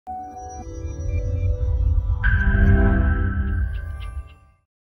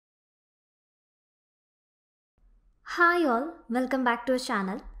Hi all, welcome back to our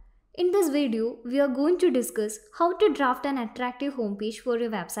channel. In this video, we are going to discuss how to draft an attractive homepage for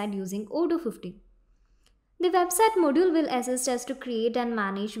your website using Odoo 15. The website module will assist us to create and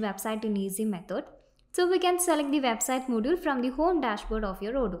manage website in easy method. So we can select the website module from the home dashboard of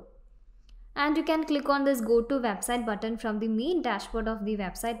your Odoo. And you can click on this go to website button from the main dashboard of the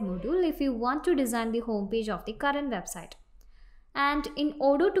website module if you want to design the homepage of the current website. And in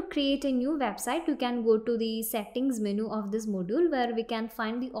order to create a new website, you can go to the settings menu of this module where we can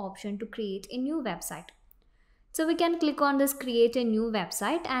find the option to create a new website. So we can click on this create a new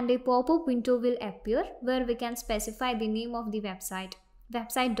website and a pop-up window will appear where we can specify the name of the website,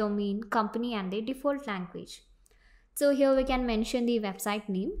 website domain, company and the default language. So here we can mention the website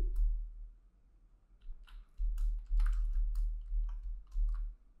name.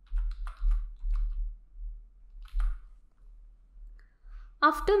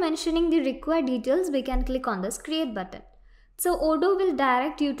 After mentioning the required details, we can click on this create button. So Odoo will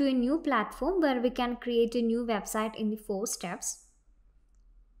direct you to a new platform where we can create a new website in the 4 steps.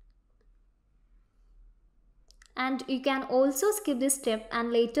 And you can also skip this step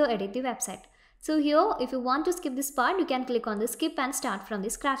and later edit the website. So here, if you want to skip this part, you can click on the skip and start from the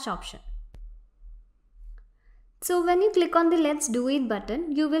scratch option. So when you click on the let's do it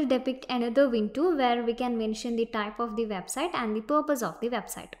button, you will depict another window where we can mention the type of the website and the purpose of the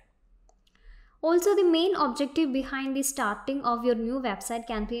website. Also, the main objective behind the starting of your new website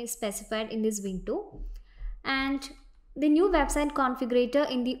can be specified in this window. And the new website configurator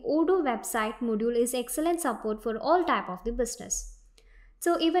in the Odoo website module is excellent support for all type of the business.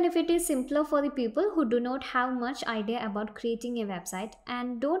 So even if it is simpler for the people who do not have much idea about creating a website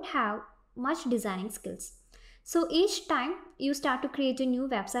and don't have much designing skills. So each time you start to create a new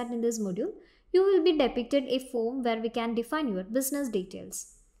website in this module, you will be depicted a form where we can define your business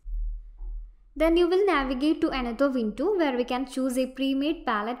details. Then you will navigate to another window where we can choose a pre-made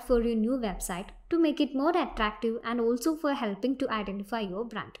palette for your new website to make it more attractive and also for helping to identify your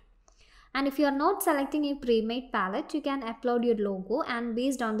brand. And if you are not selecting a pre-made palette, you can upload your logo and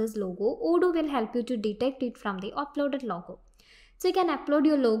based on this logo, Odoo will help you to detect it from the uploaded logo. So you can upload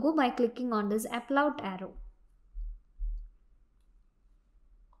your logo by clicking on this upload arrow.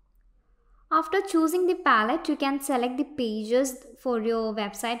 After choosing the palette, you can select the pages for your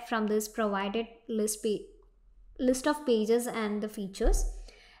website from this provided list of pages and the features.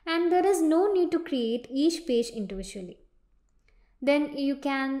 And there is no need to create each page individually. Then you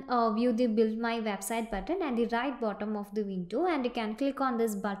can view the build my website button at the right bottom of the window and you can click on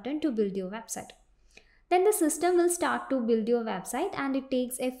this button to build your website. Then the system will start to build your website and it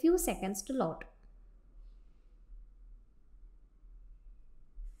takes a few seconds to load.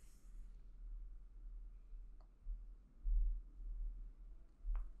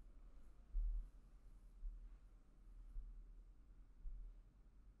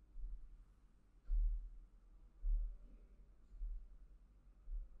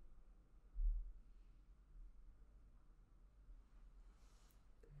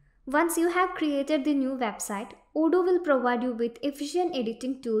 Once you have created the new website, Odoo will provide you with efficient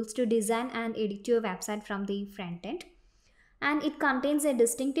editing tools to design and edit your website from the front end. And it contains a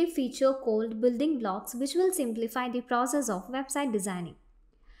distinctive feature called building blocks which will simplify the process of website designing.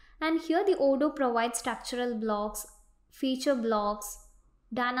 And here the Odoo provides structural blocks, feature blocks,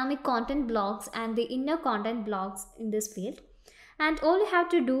 dynamic content blocks and the inner content blocks in this field. And all you have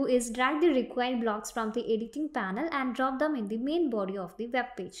to do is drag the required blocks from the editing panel and drop them in the main body of the web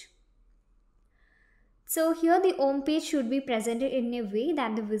page. So here the home page should be presented in a way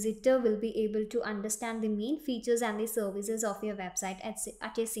that the visitor will be able to understand the main features and the services of your website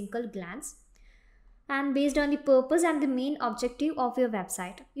at a single glance. And based on the purpose and the main objective of your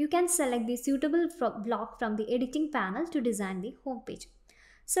website, you can select the suitable block from the editing panel to design the home page.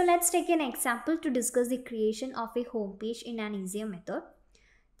 So let's take an example to discuss the creation of a home page in an easier method.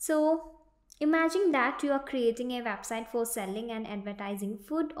 So imagine that you are creating a website for selling and advertising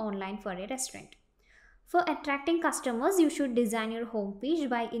food online for a restaurant. For attracting customers, you should design your home page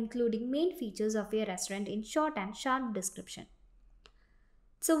by including main features of your restaurant in short and sharp description.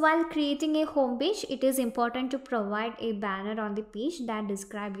 So while creating a home page, it is important to provide a banner on the page that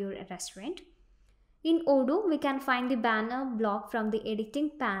describes your restaurant. In Odoo, we can find the banner block from the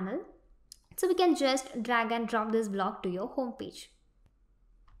editing panel. So we can just drag and drop this block to your home page.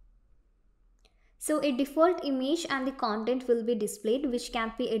 So a default image and the content will be displayed which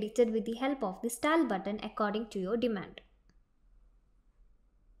can be edited with the help of the style button according to your demand.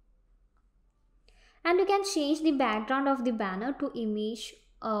 And you can change the background of the banner to image,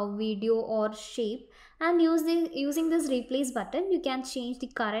 video or shape and using this replace button you can change the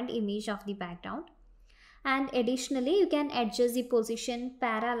current image of the background. And additionally, you can adjust the position,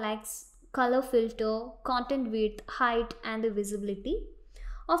 parallax, color filter, content width, height, and the visibility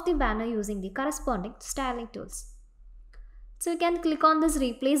of the banner using the corresponding styling tools. So you can click on this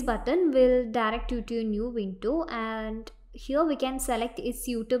replace button, will direct you to a new window, and here we can select its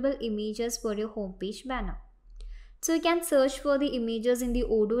suitable images for your homepage banner. So you can search for the images in the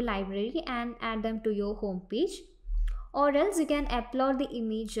Odoo library and add them to your homepage, or else you can upload the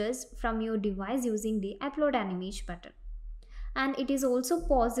images from your device using the upload an image button. And it is also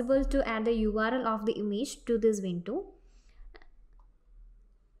possible to add the URL of the image to this window.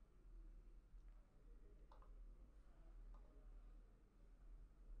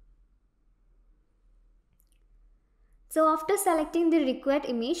 So after selecting the required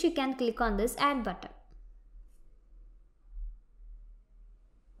image, you can click on this add button.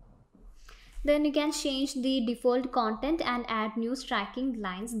 Then you can change the default content and add new striking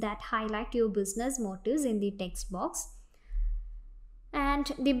lines that highlight your business motives in the text box. And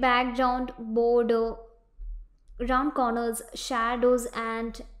the background, border, round corners, shadows,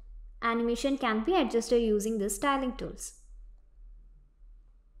 and animation can be adjusted using the styling tools.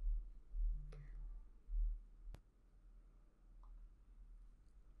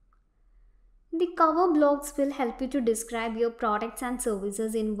 The cover blocks will help you to describe your products and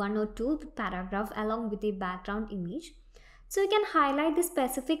services in one or two paragraphs along with a background image. So you can highlight the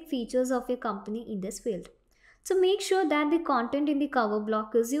specific features of your company in this field. So make sure that the content in the cover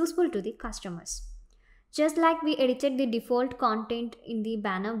block is useful to the customers. Just like we edited the default content in the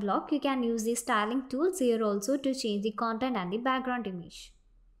banner block, you can use the styling tools here also to change the content and the background image.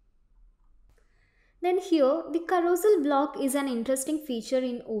 Then here, the carousel block is an interesting feature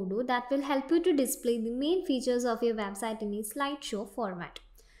in Odoo that will help you to display the main features of your website in a slideshow format.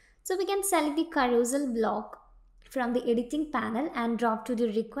 So we can select the carousel block from the editing panel and drop to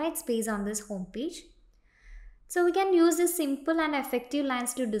the required space on this homepage. So we can use the simple and effective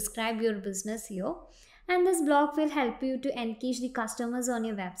lines to describe your business here, and this block will help you to engage the customers on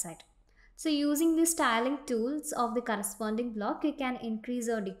your website. So using the styling tools of the corresponding block, you can increase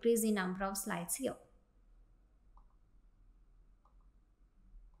or decrease the number of slides here.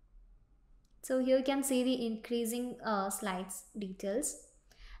 So here you can see the increasing slides details,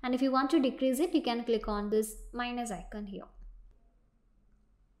 and if you want to decrease it, you can click on this minus icon here.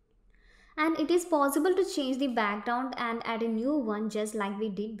 And it is possible to change the background and add a new one just like we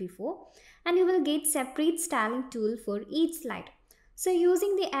did before, and you will get separate styling tool for each slide. So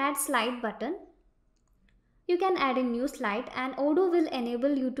using the add slide button, you can add a new slide, and Odoo will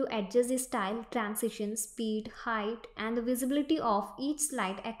enable you to adjust the style, transition, speed, height, and the visibility of each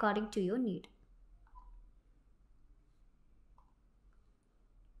slide according to your need.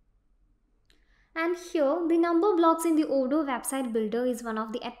 And here, the number blocks in the Odoo website builder is one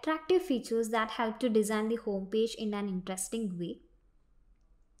of the attractive features that help to design the homepage in an interesting way.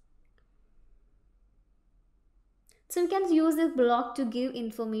 So you can use this block to give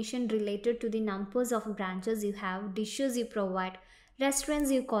information related to the numbers of branches you have, dishes you provide,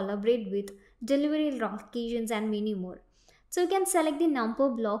 restaurants you collaborate with, delivery locations, and many more. So you can select the number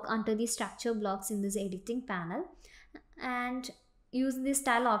block under the structure blocks in this editing panel and use the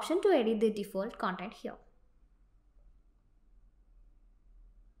style option to edit the default content here.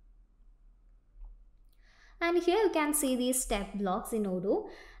 And here you can see these step blocks in Odoo,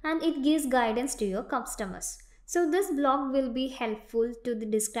 and it gives guidance to your customers. So this block will be helpful to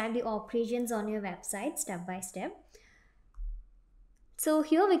describe the operations on your website step by step. So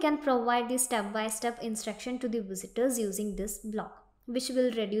here we can provide the step-by-step instruction to the visitors using this block, which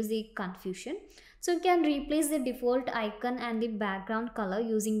will reduce the confusion. So you can replace the default icon and the background color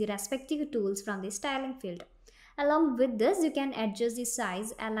using the respective tools from the styling field. Along with this, you can adjust the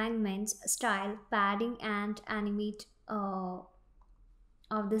size, alignments, style, padding, and animate of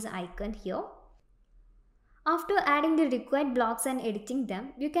this icon here. After adding the required blocks and editing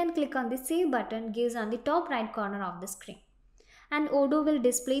them, you can click on the save button gives on the top right corner of the screen, and Odoo will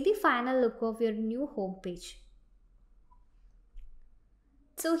display the final look of your new homepage.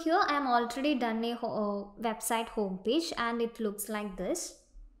 So here I am already done a website homepage, and it looks like this.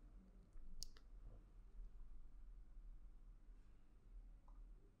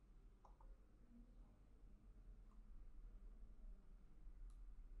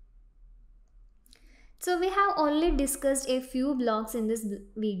 So we have only discussed a few blocks in this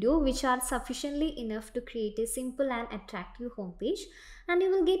video which are sufficiently enough to create a simple and attractive homepage, and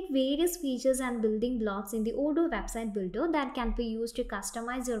you will get various features and building blocks in the Odoo website builder that can be used to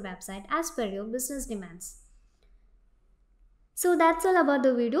customize your website as per your business demands. So that's all about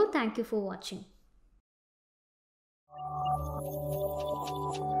the video. Thank you for watching.